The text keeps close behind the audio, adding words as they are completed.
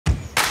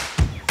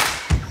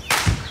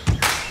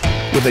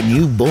With the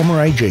new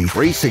Baumr-AG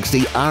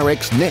 360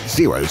 RX Net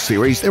Zero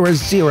series, there are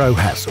zero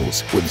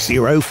hassles, with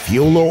zero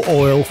fuel or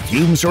oil,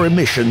 fumes or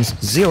emissions,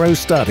 zero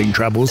starting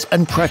troubles,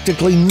 and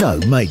practically no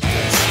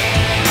maintenance.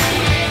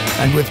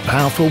 And with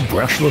powerful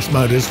brushless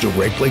motors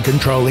directly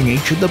controlling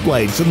each of the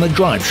blades and the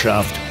drive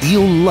shaft,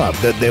 you'll love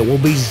that there will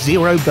be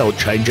zero belt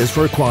changes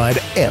required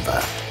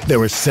ever. There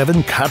are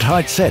 7 cut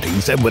height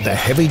settings, and with a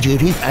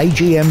heavy-duty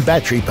AGM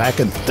battery pack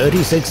and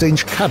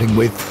 36-inch cutting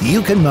width,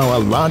 you can mow a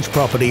large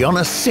property on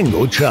a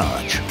single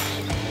charge.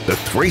 The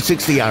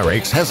 360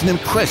 RX has an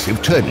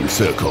impressive turning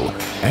circle,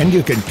 and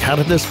you can cut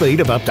at a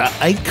speed of up to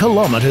 8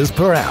 km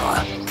per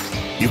hour.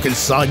 You can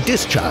side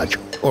discharge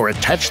or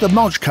attach the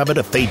mulch cover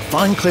to feed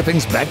fine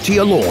clippings back to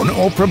your lawn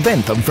or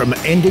prevent them from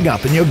ending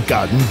up in your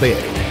garden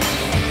bed.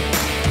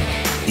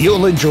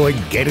 You'll enjoy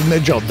getting the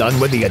job done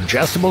with the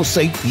adjustable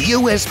seat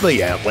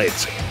USB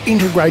outlets,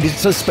 integrated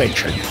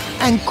suspension,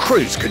 and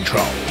cruise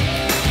control.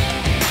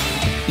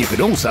 You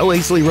can also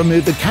easily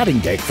remove the cutting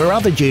deck for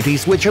other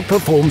duties, which it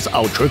performs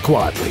ultra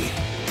quietly.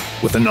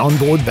 With an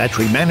onboard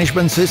battery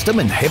management system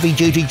and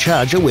heavy-duty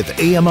charger with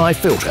EMI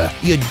filter,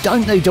 you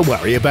don't need to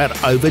worry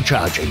about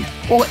overcharging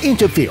or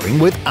interfering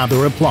with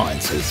other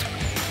appliances.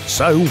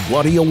 So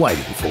what are you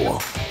waiting for?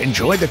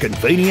 Enjoy the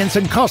convenience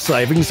and cost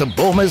savings of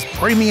Baumr's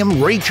premium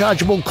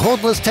rechargeable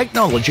cordless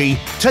technology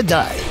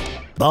today.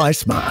 Buy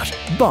smart.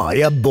 Buy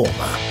a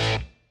Baumr.